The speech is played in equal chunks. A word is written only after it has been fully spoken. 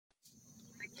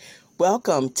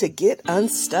Welcome to Get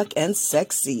Unstuck and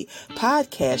Sexy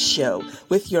podcast show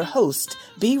with your host,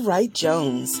 B. Wright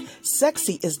Jones.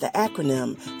 Sexy is the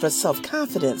acronym for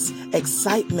self-confidence,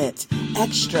 excitement,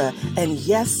 extra, and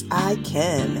yes, I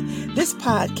can. This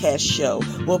podcast show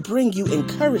will bring you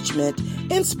encouragement,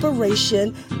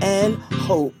 inspiration, and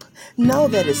hope. Know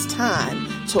that it's time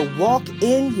to walk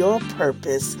in your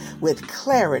purpose with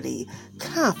clarity,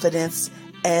 confidence,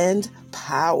 and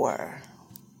power.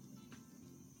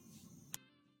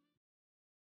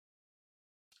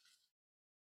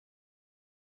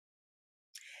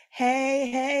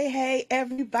 Hey,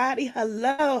 everybody.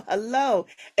 Hello,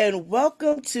 and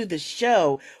welcome to the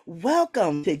show.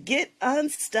 Welcome to Get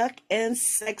Unstuck and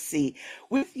Sexy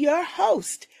with your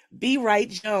host, B. Wright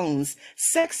Jones.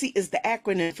 Sexy is the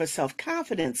acronym for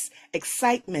self-confidence,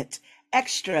 excitement,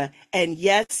 extra, and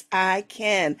yes, I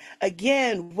can.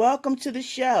 Again, welcome to the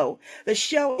show. The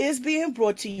show is being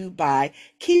brought to you by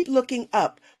Keep Looking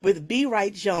Up with B.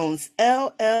 Wright Jones,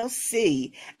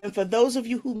 LLC. And for those of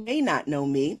you who may not know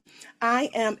me, I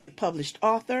am a published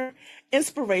author,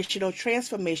 inspirational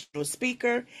transformational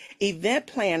speaker, event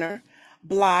planner,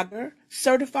 blogger,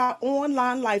 certified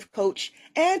online life coach,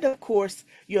 and of course,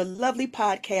 your lovely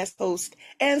podcast host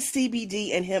and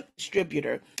CBD and hemp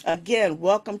distributor. Again,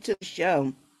 welcome to the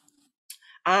show.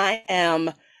 I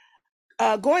am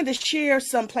going to share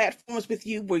some platforms with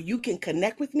you where you can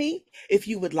connect with me if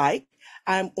you would like.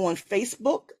 I'm on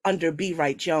Facebook under B.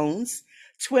 Wright Jones,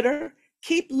 Twitter,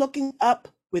 Keep Looking Up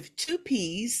with 2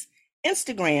 P's,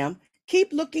 Instagram,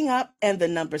 Keep Looking Up and the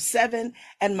number 7,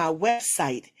 and my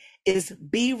website is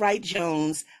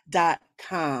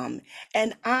bwrightjones.com.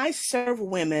 And I serve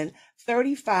women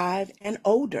 35 and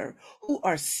older who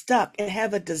are stuck and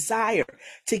have a desire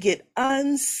to get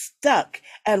unstuck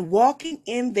and walking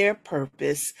in their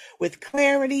purpose with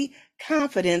clarity,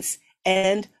 confidence,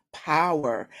 and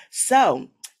power. So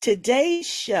today's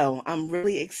show, I'm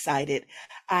really excited.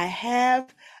 I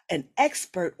have an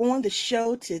expert on the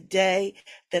show today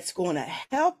that's going to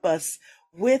help us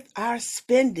with our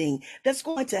spending, that's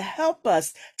going to help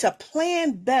us to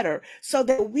plan better so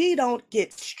that we don't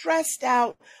get stressed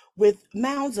out with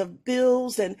mounds of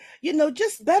bills. And,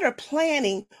 just better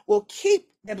planning will keep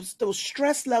those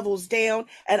stress levels down.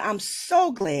 And I'm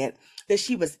so glad that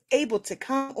she was able to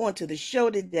come onto the show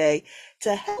today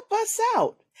to help us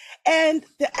out. And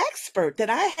the expert that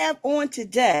I have on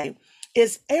today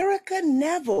is Erica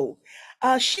Neville.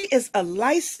 She is a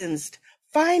licensed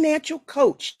financial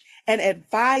coach and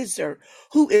advisor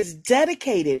who is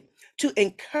dedicated to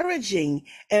encouraging,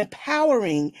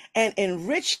 empowering, and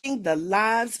enriching the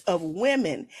lives of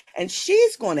women. And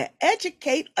she's going to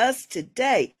educate us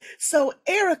today. So,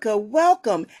 Erica,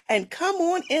 welcome and come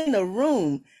on in the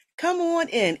room. Come on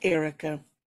in, Erica.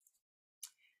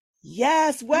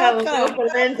 Yes, welcome. Hello,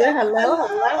 Belinda.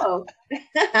 Hello.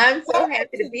 I'm so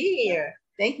happy to be here.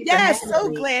 Thank you for having me. Yes, so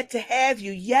glad to have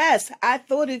you. Yes, I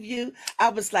thought of you. I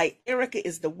was like, Erica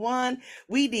is the one.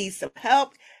 We need some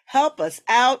help. Help us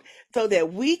out so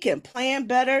that we can plan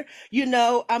better.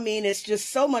 It's just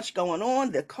so much going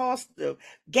on. The cost of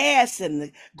gas and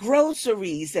the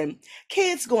groceries and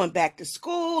kids going back to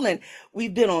school. And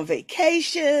we've been on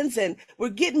vacations and we're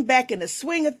getting back in the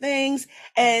swing of things.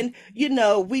 And,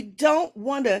 we don't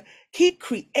want to keep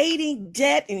creating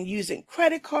debt and using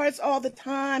credit cards all the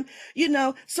time,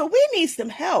 so we need some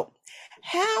help.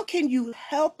 How can you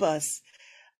help us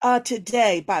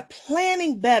today by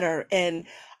planning better and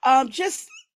just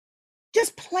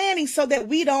planning so that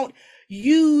we don't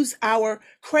use our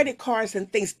credit cards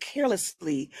and things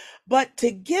carelessly, but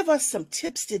to give us some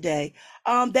tips today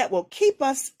that will keep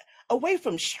us away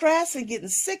from stress and getting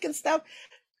sick and stuff?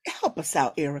 Help us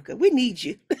out, Erica. We need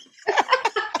you.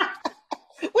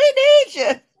 We need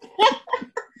you.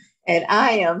 And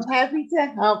I am happy to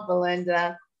help,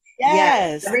 Belinda.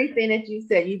 Yes. Everything that you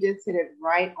said, you just hit it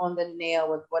right on the nail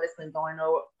with what has been going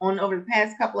on over the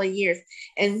past couple of years.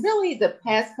 And really, the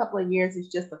past couple of years is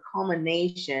just a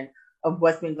culmination of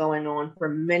what's been going on for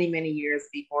many, many years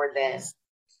before then.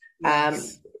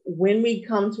 Yes. When we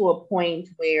come to a point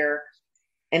where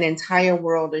an entire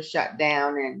world is shut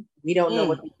down and we don't know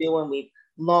what to do, and we've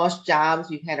lost jobs,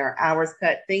 we've had our hours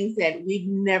cut, things that we've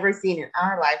never seen in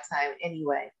our lifetime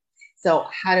anyway. So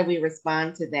how do we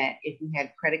respond to that? If we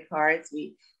had credit cards,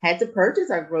 we had to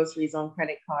purchase our groceries on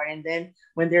credit card. And then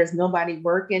when there's nobody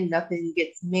working, nothing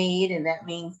gets made. And that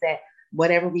means that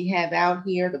whatever we have out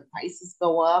here, the prices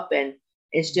go up. And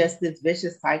it's just this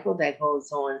vicious cycle that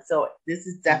goes on. So this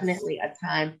is definitely a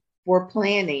time for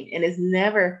planning. And it's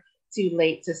never too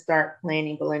late to start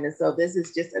planning, Belinda. So this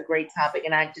is just a great topic.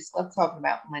 And I just love talking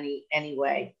about money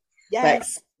anyway.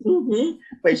 Yes.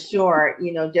 For sure.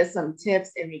 Just some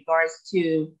tips in regards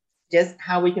to just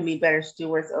how we can be better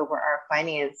stewards over our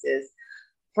finances.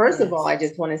 First of all, I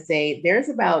just want to say there's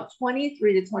about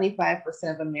 23 to 25%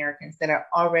 of Americans that are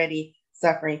already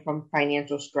suffering from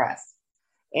financial stress.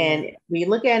 And we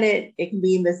look at it, it can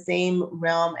be in the same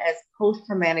realm as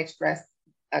post-traumatic stress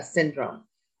syndrome.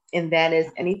 And that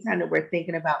is anytime that we're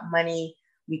thinking about money,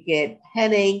 we get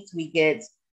headaches, we get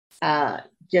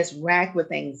just racked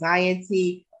with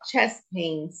anxiety, chest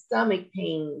pains, stomach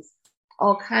pains,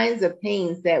 all kinds of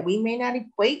pains that we may not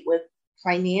equate with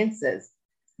finances.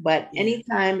 But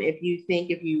anytime if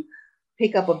you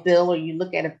pick up a bill or you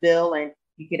look at a bill and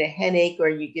you get a headache or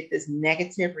you get this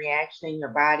negative reaction in your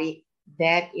body,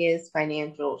 that is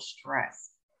financial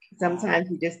stress. Sometimes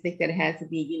you just think that it has to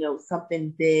be,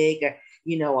 something big or,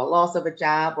 a loss of a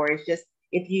job, or it's just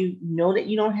if you know that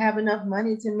you don't have enough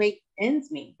money to make ends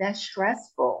meet, that's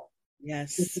stressful.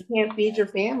 Yes. If you can't feed your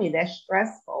family, that's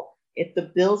stressful. If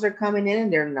the bills are coming in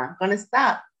and they're not going to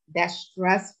stop, that's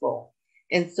stressful.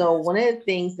 And so one of the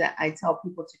things that I tell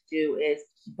people to do is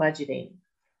budgeting.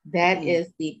 That is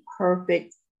the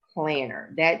perfect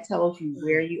planner. That tells you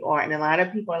where you are. And a lot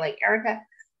of people are like, Erica,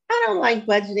 I don't like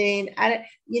budgeting. I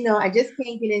just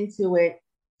can't get into it.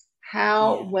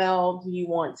 How well do you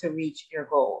want to reach your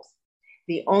goals?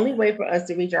 The only way for us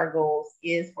to reach our goals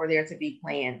is for there to be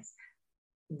plans.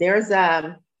 There's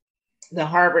the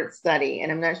Harvard study,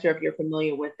 and I'm not sure if you're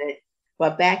familiar with it,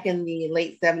 but back in the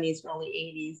late 70s, early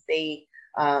 80s, they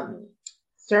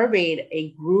surveyed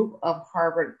a group of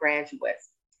Harvard graduates.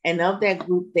 And of that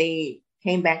group, they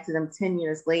came back to them 10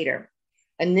 years later.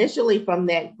 Initially from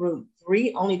that group,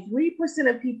 only 3%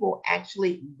 of people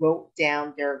actually wrote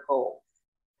down their goals.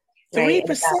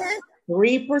 3%?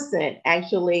 3%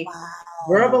 actually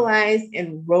verbalized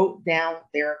and wrote down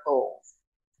their goals.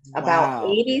 About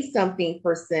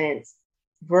 80-something%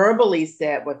 verbally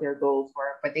said what their goals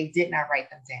were, but they did not write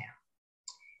them down.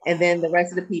 And then the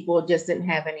rest of the people just didn't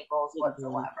have any goals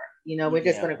whatsoever. We're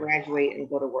just going to graduate and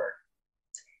go to work.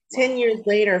 10 years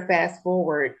later, fast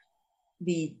forward,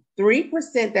 the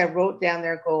 3% that wrote down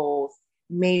their goals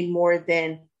made more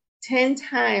than 10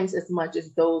 times as much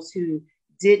as those who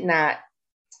did not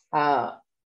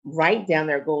write down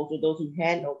their goals, or those who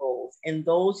had no goals. And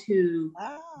those who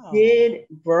did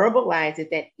verbalize it,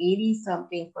 that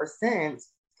 80-something%,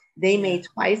 they made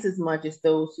twice as much as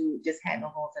those who just had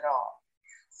no goals at all.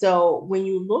 So when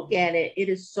you look at it, it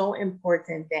is so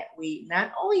important that we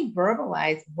not only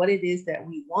verbalize what it is that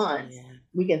we want,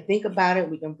 we can think about it,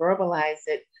 we can verbalize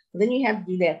it, but then you have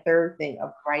to do that third thing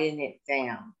of writing it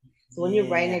down. So when you're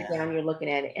writing it down, you're looking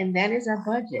at it, and that is our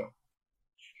budget.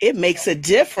 It makes a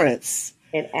difference.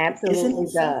 It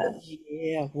absolutely does.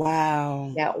 Yeah.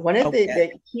 Wow. Now, one of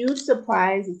the huge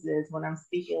surprises is when I'm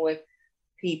speaking with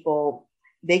people,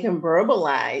 they can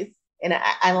verbalize. And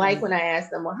I like when I ask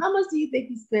them, well, how much do you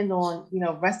think you spend on,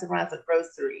 restaurants or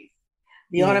groceries?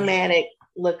 The automatic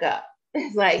look up.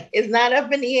 It's like, it's not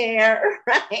up in the air,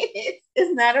 right?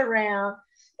 It's not around.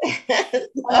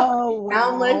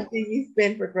 How much do you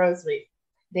spend for groceries?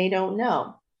 They don't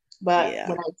know. But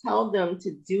when I tell them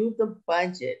to do the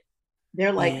budget,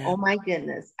 they're like, oh my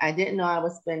goodness, I didn't know I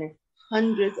was spending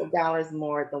hundreds of dollars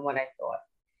more than what I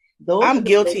thought. I'm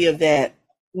guilty of that.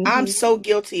 I'm so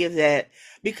guilty of that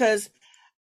because,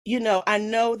 I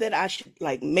know that I should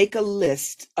make a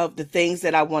list of the things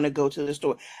that I want to go to the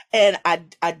store. And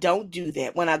I don't do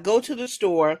that. When I go to the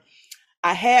store,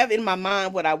 I have in my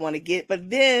mind what I want to get, but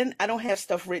then I don't have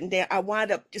stuff written down. I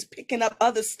wind up just picking up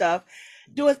other stuff,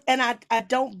 and I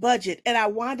don't budget. And I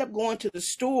wind up going to the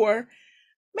store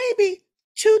maybe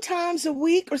 2 times a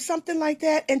week or something like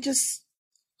that. And just,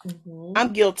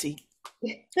 I'm guilty.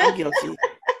 I'm guilty.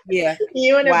 Yeah.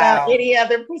 You and about any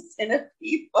other percent of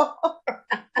people.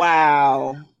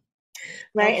 Wow.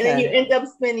 Right. Okay. And then you end up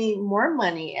spending more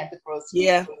money at the grocery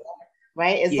store.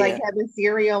 Right. It's like having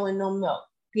cereal and no milk,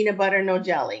 peanut butter, no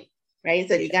jelly. Right.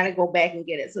 So you got to go back and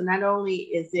get it. So not only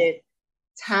is it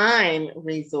time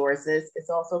resources, it's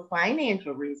also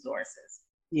financial resources.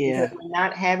 Yeah. Because we're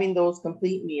not having those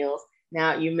complete meals.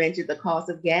 Now, you mentioned the cost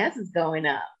of gas is going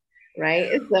up.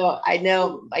 Right. And so I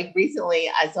know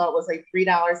recently I saw it was like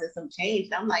 $3 and some change.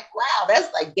 And I'm like, wow,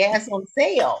 that's like gas on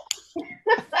sale.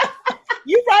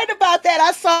 You're right about that.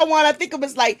 I saw one, I think it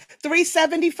was like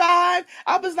 $3.75. I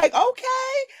was like, okay.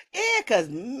 Yeah, because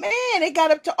man, it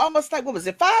got up to almost what was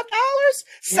it, $5?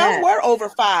 Somewhere over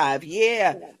 $5.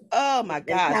 Yeah. Oh my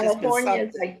gosh. In California,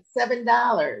 it's like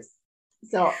 $7.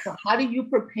 So how do you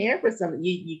prepare for something?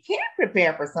 You can't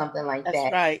prepare for something like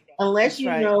that. Right. Unless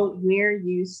you know where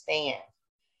you stand.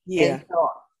 Yeah. And so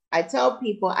I tell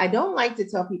people, I don't like to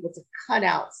tell people to cut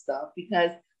out stuff because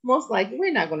most likely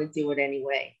we're not going to do it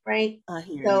anyway, right? I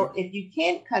hear So you. if you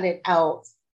can't cut it out,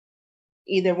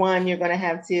 either one, you're going to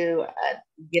have to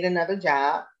get another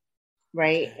job,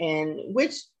 right? Okay. And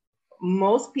which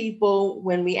most people,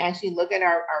 when we actually look at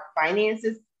our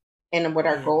finances and what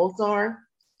our Yeah. goals are,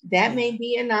 that Yeah. may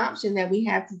be an option that we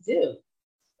have to do.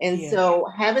 And Yeah. so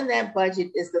having that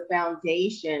budget is the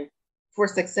foundation for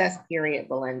success, period,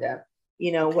 Belinda.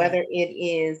 You know, Okay. whether it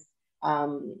is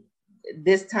um,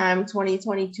 this time,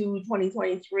 2022,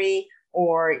 2023,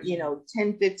 or, you Yeah. know,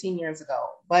 10, 15 years ago,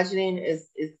 budgeting is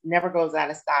never goes out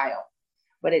of style,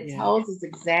 but it Yeah. tells us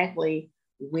exactly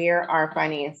where our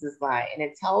finances lie. And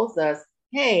it tells us,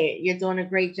 hey, you're doing a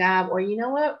great job, or you know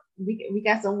what, we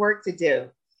got some work to do.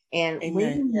 And when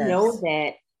Amen. you know Yes.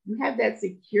 that, you have that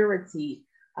security,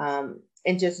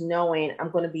 and just knowing I'm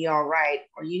going to be all right,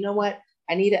 or you know what,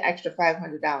 I need an extra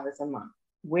 $500 a month.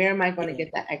 Where am I going to Yeah.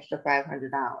 get that extra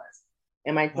 $500?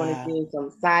 Am I going to Wow. do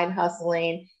some side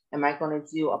hustling? Am I going to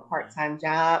do a part time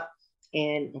job?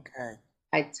 And Okay.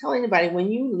 I tell anybody,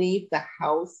 when you leave the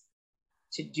house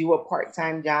to do a part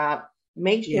time job,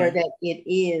 make sure Yeah. that it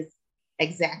is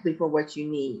exactly for what you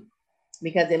need,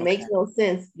 because it Okay. makes no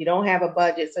sense. You don't have a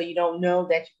budget, so you don't know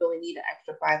that you really need an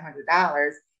extra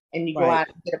 $500, and you go Right. out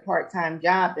and get a part time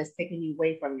job that's taking you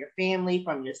away from your family,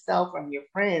 from yourself, from your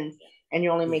friends, and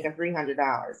you're only Yeah. making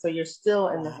 $300. So you're still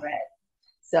in the Wow. red.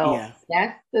 So Yeah.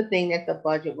 that's the thing that the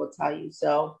budget will tell you.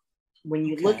 So when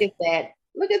you look Okay. at that,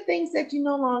 look at things that you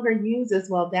no longer use as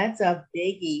well. That's a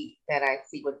biggie that I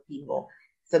see with Yeah. people.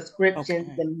 Subscriptions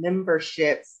Okay. and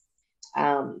memberships,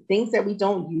 things that we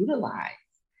don't utilize,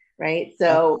 right?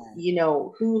 So, Okay. you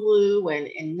know, Hulu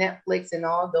and Netflix and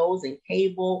all those and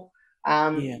cable,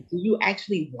 Yeah. do you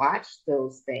actually watch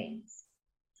those things?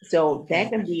 So that Okay.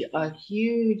 can be a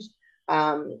huge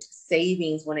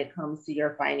savings when it comes to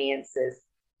your finances.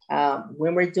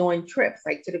 When we're doing trips,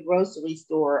 like to the grocery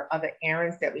store, other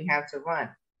errands that we have to run,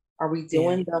 are we Yeah.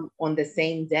 doing them on the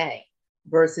same day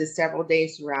versus several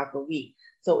days throughout the week?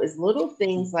 So it's little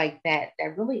things like that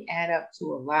that really add up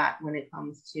to a lot when it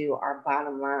comes to our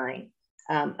bottom line.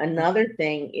 Another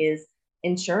thing is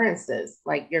insurances,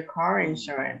 like your car Mm.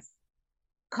 insurance.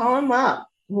 Call them Yeah. up.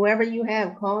 Whoever you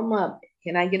have, call them up.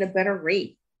 Can I get a better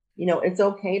rate? You know, it's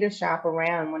okay to shop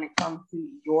around when it comes to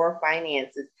your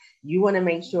finances. You want to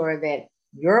make sure that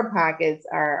your pockets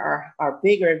are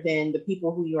bigger than the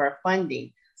people who you are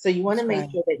funding. So you want to That's make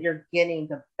right. sure that you're getting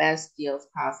the best deals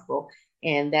possible.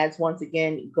 And that's once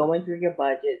again going through your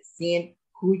budget, seeing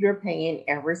who you're paying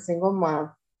every single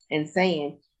month and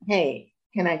saying, hey,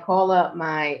 can I call up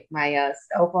my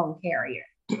cell phone carrier?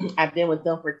 I've been with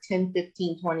them for 10,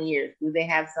 15, 20 years. Do they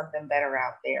have something better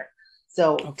out there?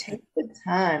 So Okay. take the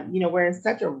time. You know, we're in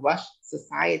such a rush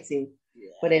society,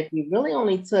 but Yeah. if we really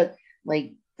only took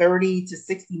like 30 to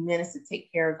 60 minutes to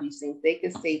take care of these things, they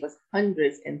could save us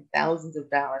hundreds and thousands of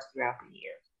dollars throughout the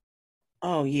year.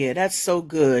 Oh yeah, that's so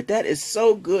good. That is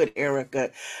so good,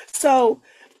 Erica. So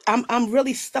I'm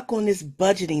really stuck on this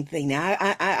budgeting thing now.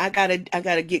 I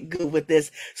gotta get good with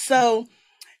this. So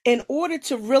in order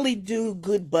to really do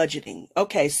good budgeting,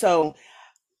 okay, so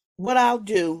what I'll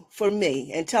do for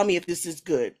me, and tell me if this is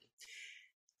good,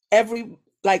 every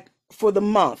like for the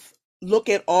month, look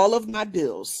at all of my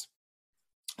bills,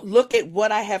 look at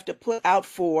what I have to put out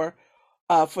for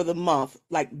the month,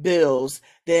 like bills,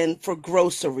 then for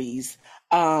groceries,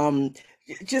 um,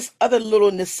 just other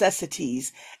little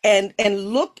necessities, and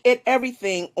look at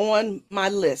everything on my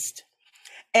list.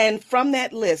 And from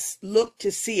that list, look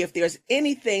to see if there's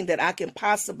anything that I can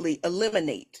possibly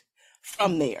eliminate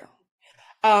from there,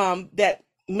 that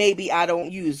maybe I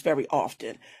don't use very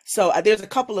often. So there's a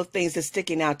couple of things that's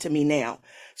sticking out to me now.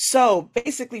 So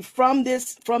basically, from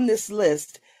this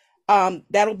list,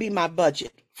 that'll be my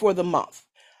budget for the month.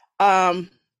 Um,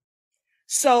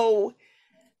 so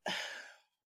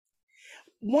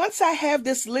once I have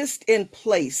this list in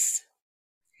place,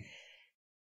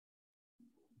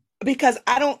 because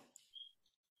I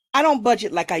don't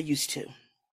budget like I used to.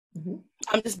 Mhm.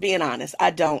 I'm just being honest.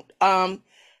 I don't.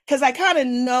 Because I kind of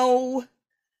know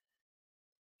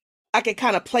I can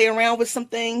kind of play around with some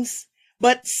things,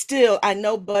 but still I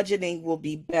know budgeting will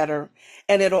be better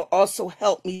and it'll also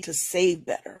help me to save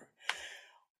better.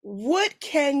 What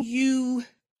can you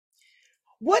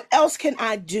what else can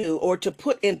I do or to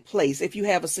put in place if you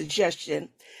have a suggestion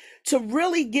to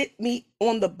really get me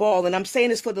on the ball? And I'm saying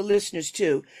this for the listeners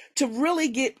too, to really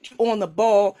get on the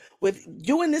ball with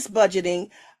doing this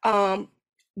budgeting, um,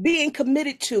 being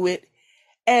committed to it,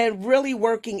 and really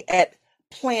working at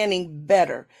planning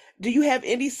better. Do you have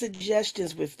any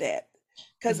suggestions with that?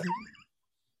 Because Mhm.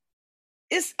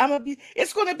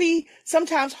 it's going to be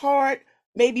sometimes hard,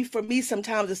 maybe for me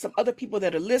sometimes there's some other people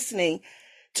that are listening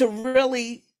to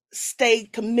really stay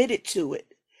committed to it.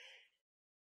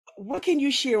 What can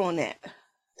you share on that?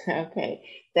 Okay,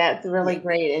 that's really Yeah.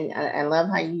 great. And I love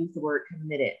how you use the word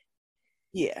committed.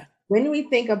 Yeah. When we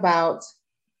think about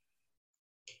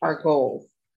our goals,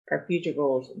 our future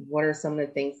goals, what are some of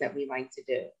the things that we like to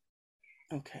do?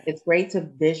 Okay. It's great to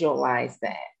visualize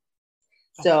that.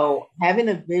 Okay. So having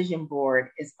a vision board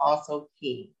is also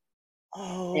key.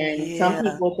 Oh, And some yeah.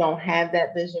 people don't have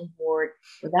that vision board.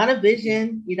 Without a Yeah.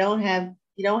 vision, you don't have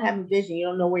a vision. You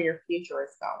don't know where your future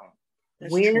is going.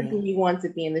 That's Where do true. you want to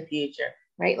be in the future?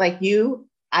 Right? Like you,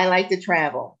 I like to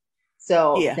travel.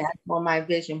 So Yeah. that's on my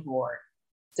vision board.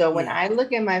 So when Yeah. I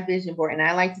look at my vision board, and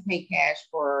I like to pay cash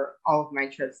for all of my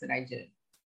trips that I do,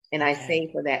 and I Okay.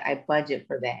 save for that, I budget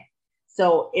for that.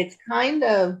 So it's Okay. kind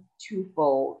of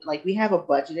twofold. Like we have a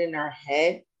budget in our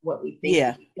head, what we think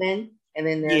Yeah. we spend, and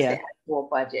then there's the Yeah. actual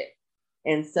budget.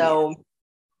 And Yeah. so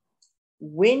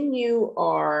when you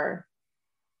are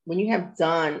when you have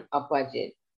done a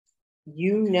budget,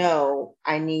 you Okay. know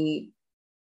I need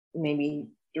maybe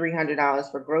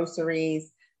 $300 for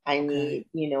groceries. I Okay.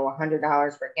 need,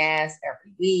 $100 for gas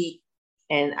every week.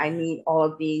 And I Yeah. need all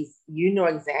of these. You know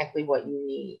exactly what you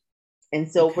need. And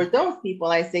so for Okay. those people,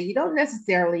 I say you don't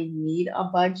necessarily need a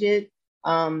budget.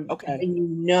 Okay.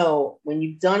 When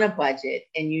you've done a budget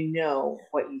and you know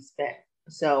what you spent.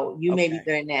 So you may be Okay.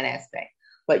 good in that aspect,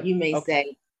 but you may Okay.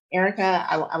 say, Erica,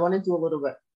 I want to do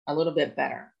a little bit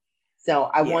better. So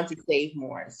I Yeah. want to save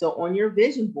more. So on your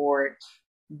vision board,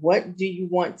 what do you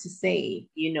want to save?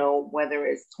 Whether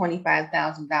it's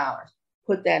 $25,000,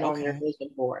 put that on your Okay. vision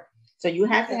board. So you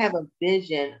have to Okay. have a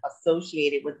vision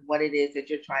associated with what it is that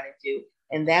you're trying to do.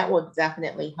 And that will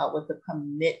definitely help with the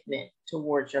commitment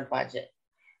towards your budget.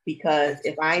 Because That's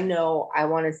if I know I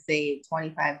want to save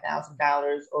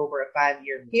 $25,000 over a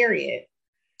 5-year period,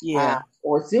 yeah.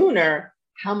 or sooner,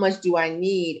 how much do I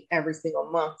need every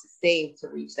single month to save to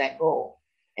reach that goal?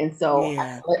 And so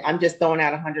Yeah. I'm just throwing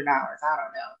out $100. I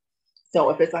don't know. So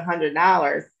if it's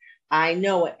 $100, I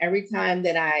know every time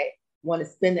that I want to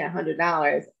spend that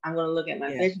 $100, I'm going to look at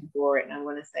my Yeah. vision board and I'm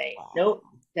going to say, Wow. nope,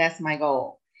 that's my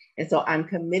goal. And so I'm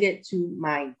committed to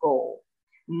my goal.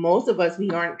 Most of us, we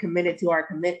aren't committed to our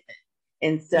commitment.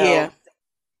 And so Yeah.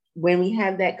 when we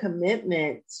have that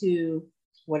commitment to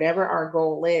whatever our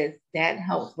goal is, that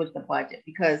helps with the budget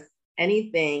because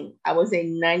anything, I would say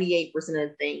 98%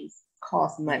 of things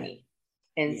cost Yeah. money.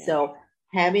 And Yeah. so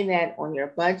having that on your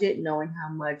budget, knowing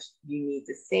how much you need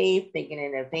to save, thinking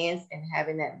in advance, and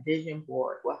having that vision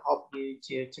board will help you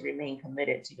to remain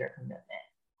committed to your commitment.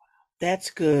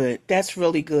 That's good. That's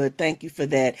really good. Thank you for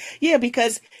that. Yeah,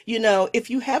 because, if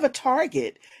you have a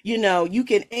target, you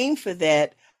can aim for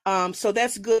that. So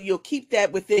that's good. You'll keep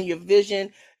that within your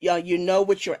vision. You know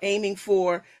what you're aiming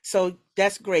for. So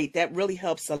that's great. That really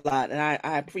helps a lot. And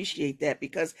I appreciate that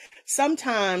because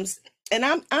sometimes, and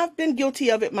I've been guilty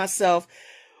of it myself,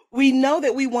 we know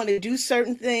that we want to do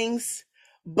certain things,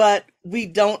 but we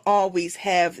don't always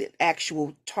have an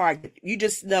actual target. You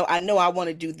just know I want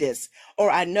to do this,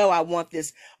 or I know I want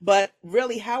this, but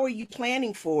really, how are you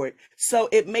planning for it? So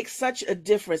it makes such a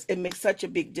difference. It makes such a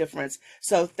big difference.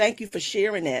 So thank you for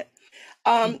sharing that.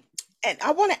 Um, and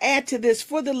I want to add to this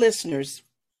for the listeners,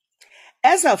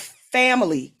 as a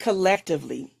family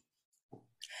collectively,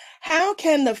 how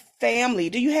can the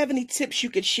family, do you have any tips you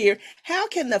could share? How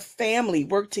can the family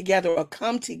work together or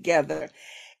come together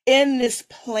in this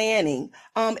planning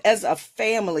as a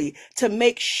family to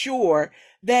make sure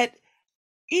that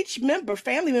each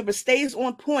family member, stays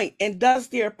on point and does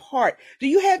their part? Do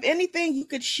you have anything you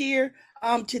could share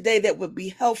today that would be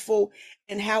helpful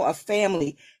in how a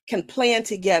family can plan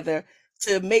together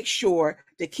to make sure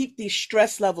to keep these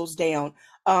stress levels down,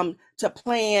 to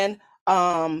plan,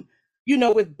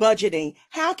 with budgeting?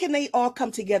 How can they all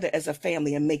come together as a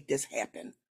family and make this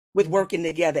happen with working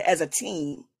together as a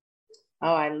team?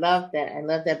 Oh, I love that. I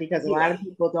love that because a lot Yeah, of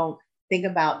people don't think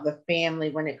about the family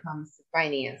when it comes to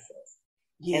finances.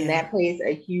 And yeah, that plays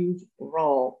a huge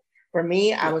role. For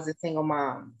me, I yeah, was a single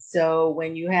mom. So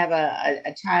when you have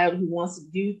a child who wants to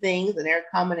do things and they're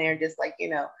coming there just like,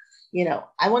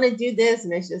 I want to do this.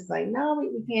 And it's just like, no,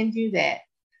 we can't do that.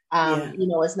 yeah.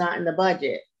 It's not in the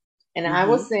budget. And I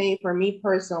will Mm-hmm. say for me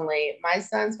personally, my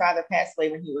son's father passed away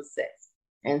when he was 6.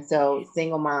 And so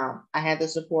single mom, I had the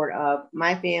support of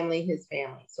my family, his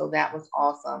family. So that was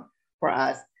awesome for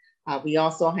us. We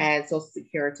also had Social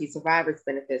Security survivors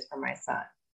benefits for my son.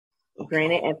 Okay.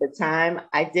 Granted, at the time,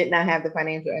 I did not have the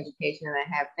financial education that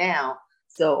I have now.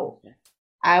 So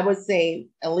I would say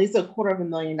at least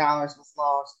 $250,000 was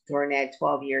lost during that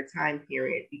 12-year time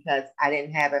period because I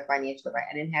didn't have a financial advisor.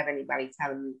 I didn't have anybody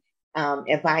telling me,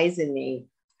 advising me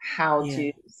how Yeah.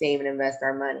 to save and invest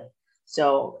our money.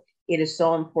 So it is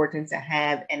so important to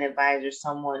have an advisor,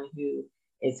 someone who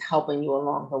is helping you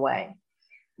along the way.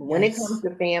 When it comes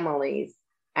Yes. to families,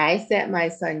 I sat my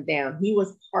son down. He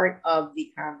was part of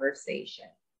the conversation.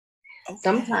 Okay.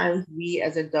 Sometimes we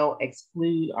as adults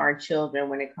exclude our children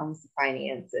when it comes to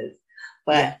finances.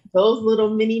 But Yeah. those little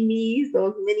mini me's,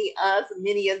 those mini us,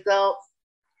 mini adults,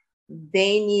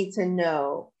 they need to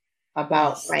know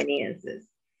about Yes. finances.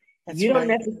 That's You don't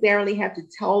right. necessarily have to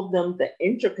tell them the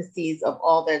intricacies of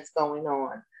all that's going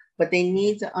on, but they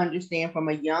need to understand from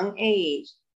a young age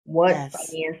what Yes.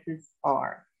 finances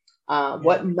are, Yeah.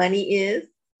 what money is,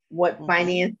 what Mhm.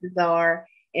 finances are,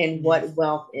 and Yes. what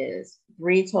wealth is.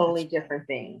 Three totally That's right. different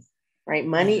things, right?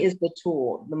 Money Yeah. is the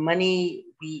tool. The money,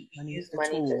 we Money is use the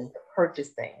money to tool. purchase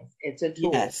things. It's a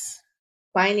tool. Yes.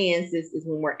 Finances is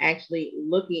when we're actually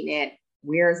looking at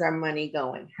where's our money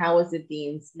going? How is it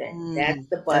being spent? That's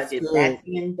the That's budget. good. That's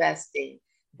the investing.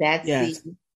 That's Yes.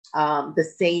 the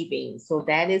savings. So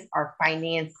that is our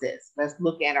finances. Let's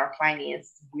look at our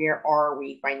finances. Where are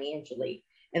we financially?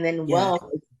 And then Yeah. wealth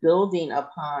is building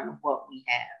upon what we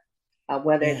have,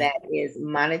 whether Yeah. that is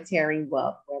monetary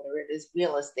wealth, whether it is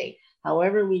real estate,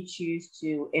 however we choose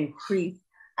to increase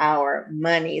our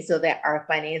money so that our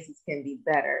finances can be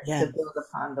better Yeah. to build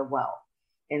upon the wealth.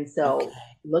 And so Okay.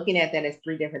 looking at that as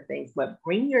three different things, but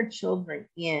bring your children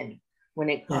in when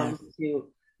it Yeah. comes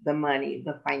to the money,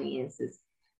 the finances.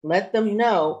 Let them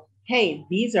know, hey,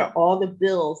 these are all the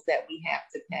bills that we have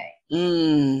to pay.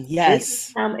 This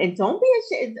is Yes. and don't be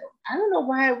ashamed. I don't know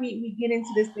why we get into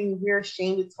this thing. We're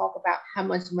ashamed to talk about how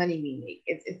much money we make.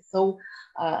 It's so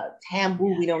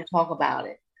taboo. We don't talk about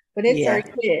it. But it's our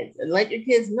Yeah. kids. And let your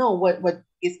kids know what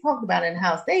is talked about in the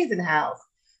house stays in the house,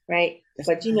 right? That's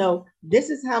But you right. know, this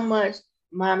is how much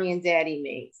mommy and daddy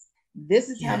makes. This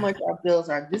is how Yeah. much our bills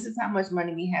are. This is how much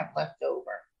money we have left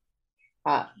over.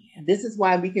 Yeah. This is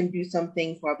why we can do some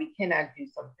things, why we cannot do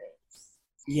some things.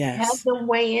 Have Yes. them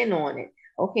weigh in on it.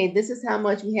 Okay, this is how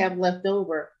much we have left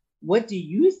over. What do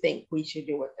you think we should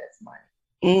do with this money?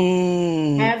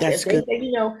 That's If they good. say,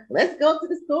 you know, let's go to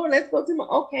the store, let's go to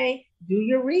okay, do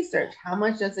your research. How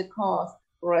much does it cost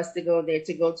for us to go there,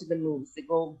 to go to the movies, to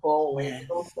go bowling, to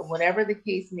go Yes. to whatever the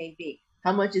case may be?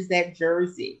 How much is that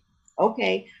jersey?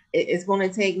 Okay, it's going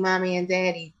to take mommy and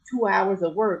daddy 2 hours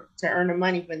of work to earn the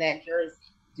money for that jersey.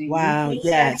 Do you Wow. think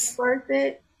that's Yes. worth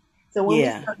it? So when we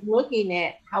Yeah. start looking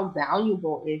at how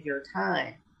valuable is your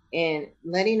time and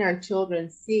letting our children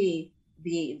see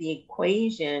the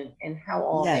equation and how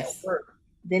all that Yes. works,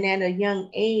 then at a young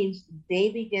age, they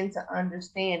begin to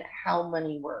understand how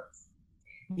money works.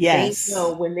 They Yes.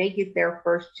 know when they get their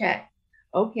first check,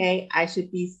 okay, I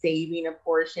should be saving a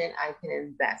portion, I can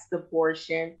invest a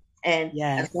portion. And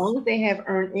Yes. as long as they have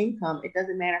earned income, it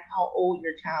doesn't matter how old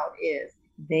your child is,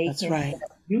 they That's can right.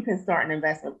 you can start an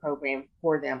investment program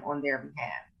for them on their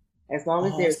behalf. As long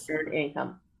as there's Awesome. earned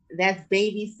income. That's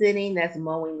babysitting, that's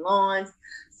mowing lawns.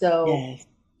 So Yes.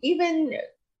 even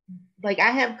like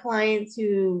I have clients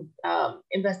who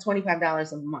invest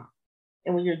 $25 a month.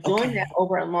 And when you're doing that Okay.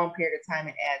 over a long period of time,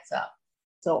 it adds up.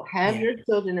 So have Yeah. your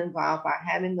children involved by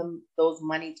having them those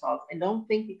money talks, and don't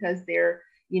think because they're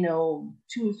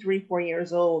 2, 3, 4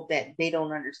 years old that they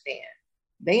don't understand.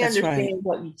 They That's right. understand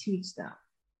what you teach them.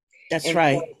 That's And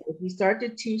right. so if you start to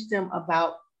teach them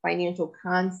about financial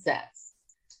concepts,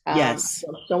 Yes.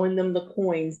 showing them the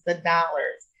coins, the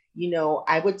dollars,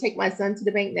 I would take my son to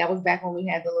the bank. That was back when we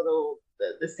had the little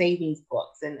the savings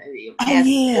books and the Oh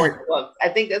yeah. passport books. I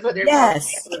think that's what they're called,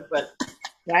 Yes. books,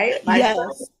 right? My son,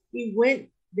 Yes. he went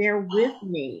there with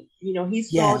me. He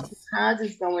saw Yes.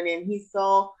 deposits going in. He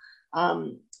saw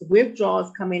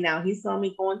withdrawals coming out. He saw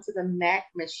me going to the Mac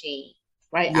machine,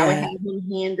 right? I would Yeah. have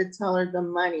him hand the teller the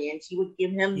money and she would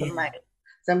give him the Yeah. money.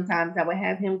 Sometimes I would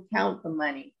have him count the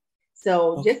money.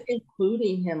 So Okay. just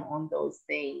including him on those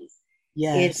things, it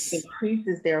Yes.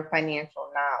 increases their financial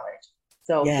knowledge.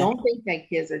 So Yeah. don't think that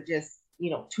kids are just,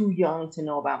 too young to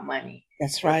know about money.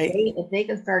 That's right. If they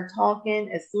can start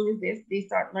talking, as soon as they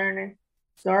start learning,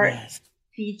 start Yes.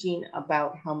 teaching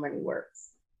about how money works.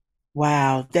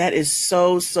 Wow, that is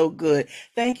so, so good.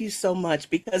 Thank you so much,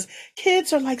 because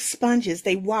kids are like sponges.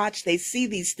 They watch, they see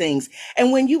these things.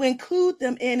 And when you include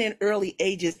them in early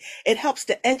ages, it helps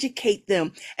to educate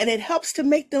them and it helps to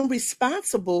make them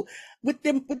responsible with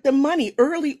the money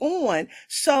early on.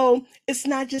 So it's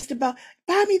not just about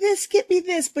buy me this, get me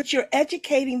this, but you're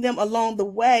educating them along the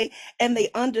way and they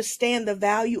understand the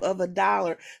value of a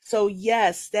dollar. So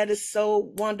yes, that is so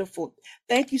wonderful.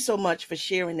 Thank you so much for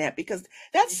sharing that because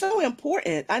that's so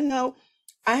important. I know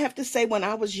I have to say, when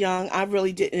I was young, I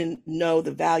really didn't know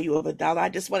the value of a dollar. I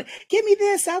just wanted, give me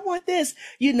this, I want this,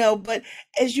 but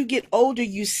as you get older,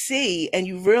 you see and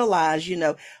you realize,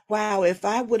 wow, if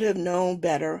I would have known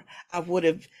better, I would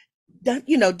have done,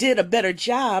 did a better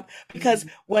job. Because Mhm.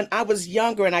 when I was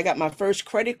younger and I got my first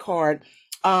credit card,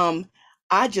 um,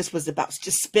 I just was about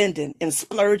just spending and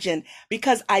splurging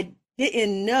because I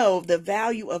didn't know the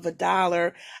value of a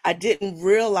dollar. I didn't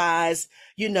realize,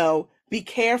 be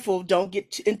careful, don't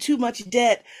get in too much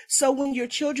debt. So when your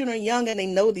children are young and they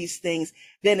know these things,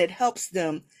 then it helps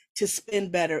them to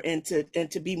spend better and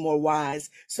to be more wise.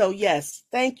 So yes,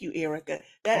 thank you, Erica.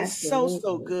 That is so,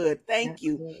 so Absolutely. good. Thank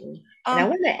you. Absolutely. And I Um,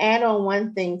 want to add on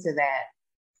one thing to that.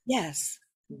 yes,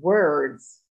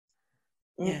 Words.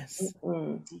 yes.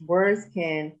 Words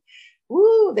can,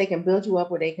 woo, they can build you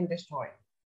up or they can destroy you.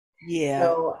 Yeah,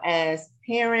 So, as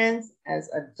parents, as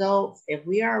adults, if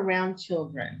we are around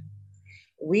children,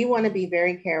 we want to be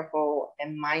very careful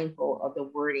and mindful of the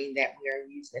wording that we are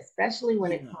using, especially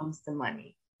when it yeah, comes to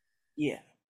money. yeah,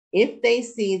 If they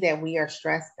see that we are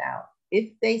stressed out,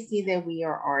 if they see that we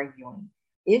are arguing,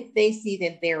 if they see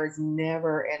that there is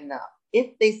never enough,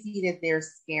 if they see that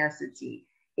there's scarcity,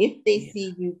 if they yeah,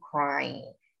 see you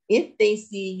crying, if they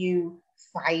see you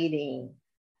fighting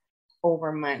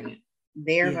over money,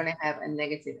 they're yeah. going to have a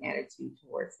negative attitude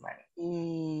towards money.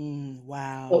 So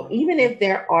Wow. even That, if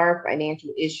there are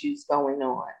financial issues going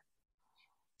on,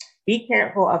 be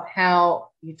careful of how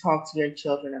you talk to your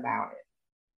children about it.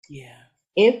 yeah,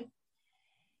 If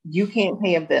you can't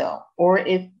pay a bill or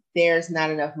if there's not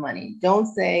enough money, don't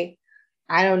say,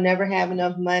 I don't never have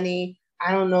enough money.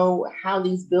 I don't know how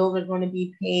these bills are going to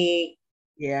be paid.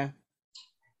 yeah.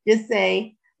 Just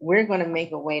say, we're going to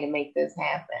make a way to make this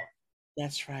happen.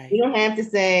 That's You right. don't have to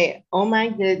say, oh my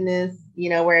goodness,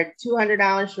 we're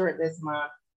 $200 short this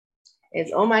month.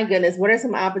 It's, oh Yeah, my goodness, what are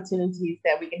some opportunities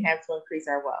that we can have to increase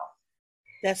our wealth?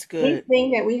 that's good.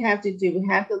 Anything that we have to do, we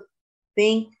have to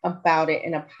think about it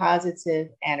in a positive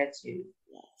attitude.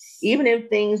 Yes, Even if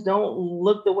things don't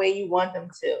look the way you want them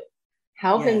to,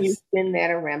 how can you yes, spin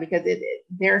that around? Because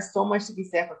there's so much to be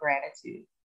said for gratitude,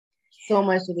 so yeah.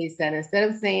 much to be said. Instead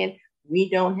of saying we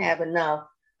don't have enough,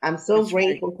 I'm so That's right.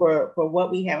 grateful for what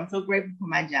we have. I'm so grateful for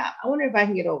my job. I wonder if I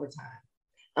can get overtime.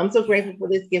 I'm so Yeah, grateful for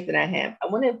this gift that I have. I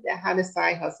wonder how the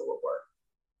side hustle will work.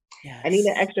 I need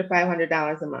an yes. extra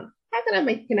 $500 a month. How can I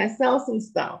make? Can I sell some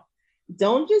stuff?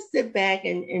 Don't just sit back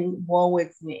and woe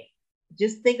it's me.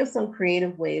 Just think of some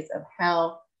creative ways of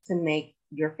how to make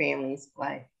your family's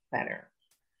life better.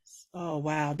 Oh,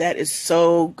 wow. That is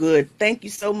so good. Thank you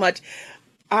so much.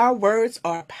 Our words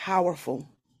are powerful.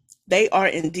 They are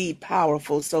indeed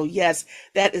powerful. So, yes,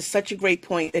 that is such a great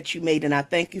point that you made. And I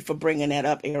thank you for bringing that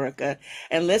up, Erica.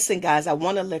 And listen, guys, I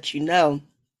want to let you know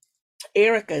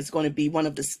Erica is going to be one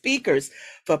of the speakers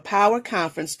for Power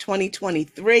Conference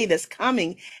 2023 that's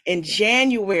coming in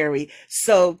January.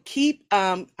 So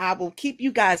I will keep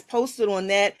you guys posted on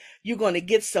that. You're going to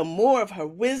get some more of her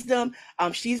wisdom.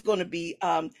 She's going to be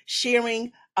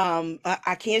sharing. I'm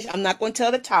not going to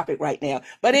tell the topic right now,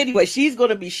 but anyway, she's going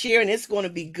to be sharing. It's going to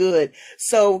be good.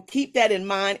 So keep that in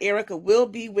mind. Erica will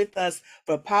be with us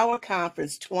for Power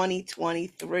Conference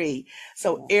 2023.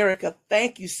 So, Erica,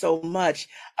 thank you so much.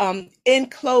 In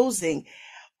closing,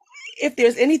 if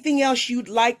there's anything else you'd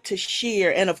like to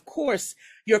share, and of course,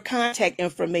 your contact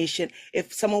information,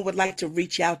 if someone would like to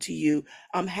reach out to you,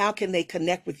 how can they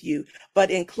connect with you?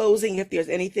 But in closing, if there's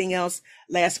anything else,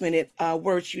 last minute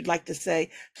words you'd like to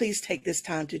say, please take this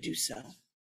time to do so.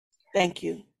 Thank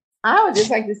you. I would just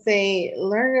like to say,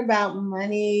 learning about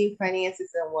money,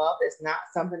 finances, and wealth is not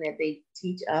something that they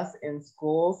teach us in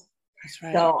schools. That's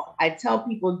right. So I tell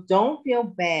people, don't feel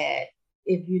bad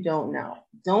if you don't know.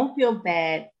 Don't feel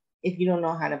bad if you don't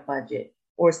know how to budget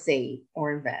or save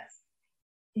or invest.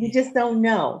 You Yeah. just don't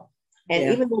know. And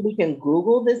Yeah. even though we can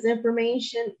Google this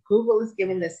information, Google is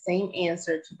giving the same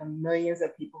answer to the millions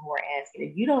of people who are asking.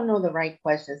 If you don't know the right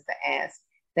questions to ask,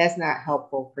 that's not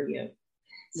helpful for you.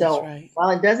 That's So right. while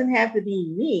it doesn't have to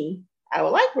be me, I would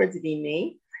like for it to be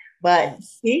me, but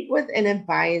Yes. speak with an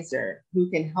advisor who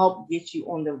can help get you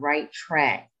on the right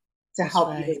track to That's help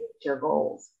you to right. reach your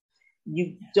goals.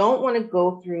 You don't want to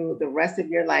go through the rest of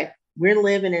your life. We're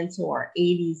living into our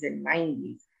 80s and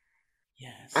 90s.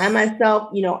 I Yes.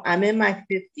 myself, I'm in my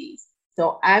 50s.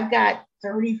 So I've got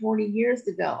 30, 40 years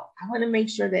to go. I want to make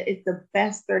sure that it's the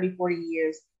best 30, 40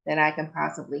 years that I can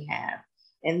possibly have.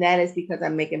 And that is because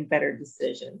I'm making better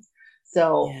decisions.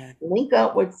 So link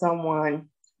up with someone,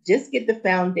 just get the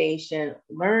foundation,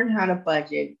 learn how to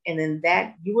budget, and then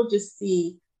that you will just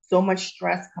see so much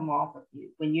stress come off of you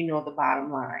when you know the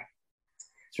bottom line.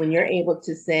 When you're able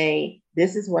to say,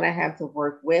 this is what I have to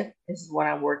work with, this is what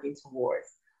I'm working towards.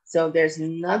 So there's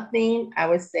nothing, I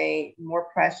would say, more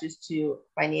precious to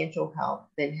financial health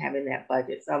than having that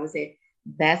budget. So I would say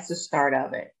that's the start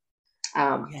of it.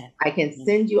 I can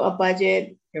send you a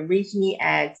budget. You can reach me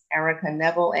at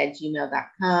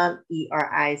erickaneville@gmail.com,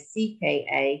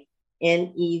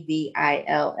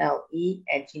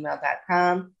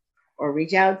 ERICKANEVILLE@gmail.com, or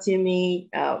reach out to me,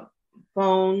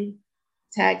 phone,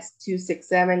 text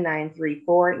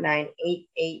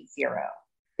 267-934-9880.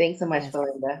 Thanks so much,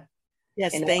 Belinda.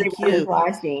 Yes, and thank you.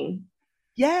 Watching.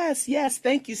 Yes, yes.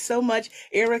 Thank you so much.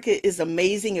 Erica is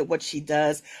amazing at what she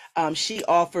does. She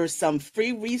offers some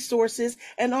free resources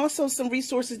and also some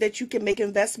resources that you can make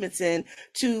investments in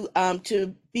to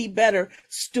be better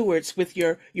stewards with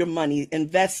your money,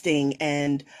 investing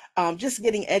and just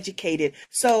getting educated.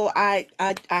 So I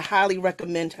highly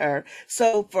recommend her.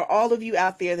 So for all of you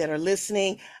out there that are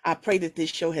listening, I pray that this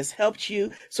show has helped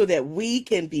you so that we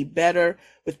can be better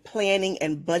with planning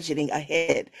and budgeting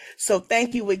ahead. So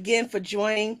thank you again for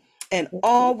joining, and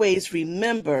always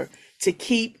remember to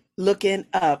keep looking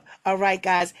up. All right,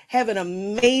 guys, have an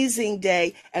amazing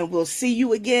day, and we'll see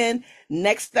you again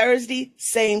next Thursday,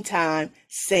 same time,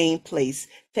 same place.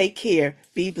 Take care.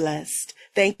 Be blessed.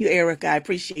 Thank you, Erica. I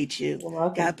appreciate you. You're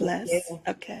welcome. God bless.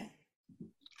 Okay.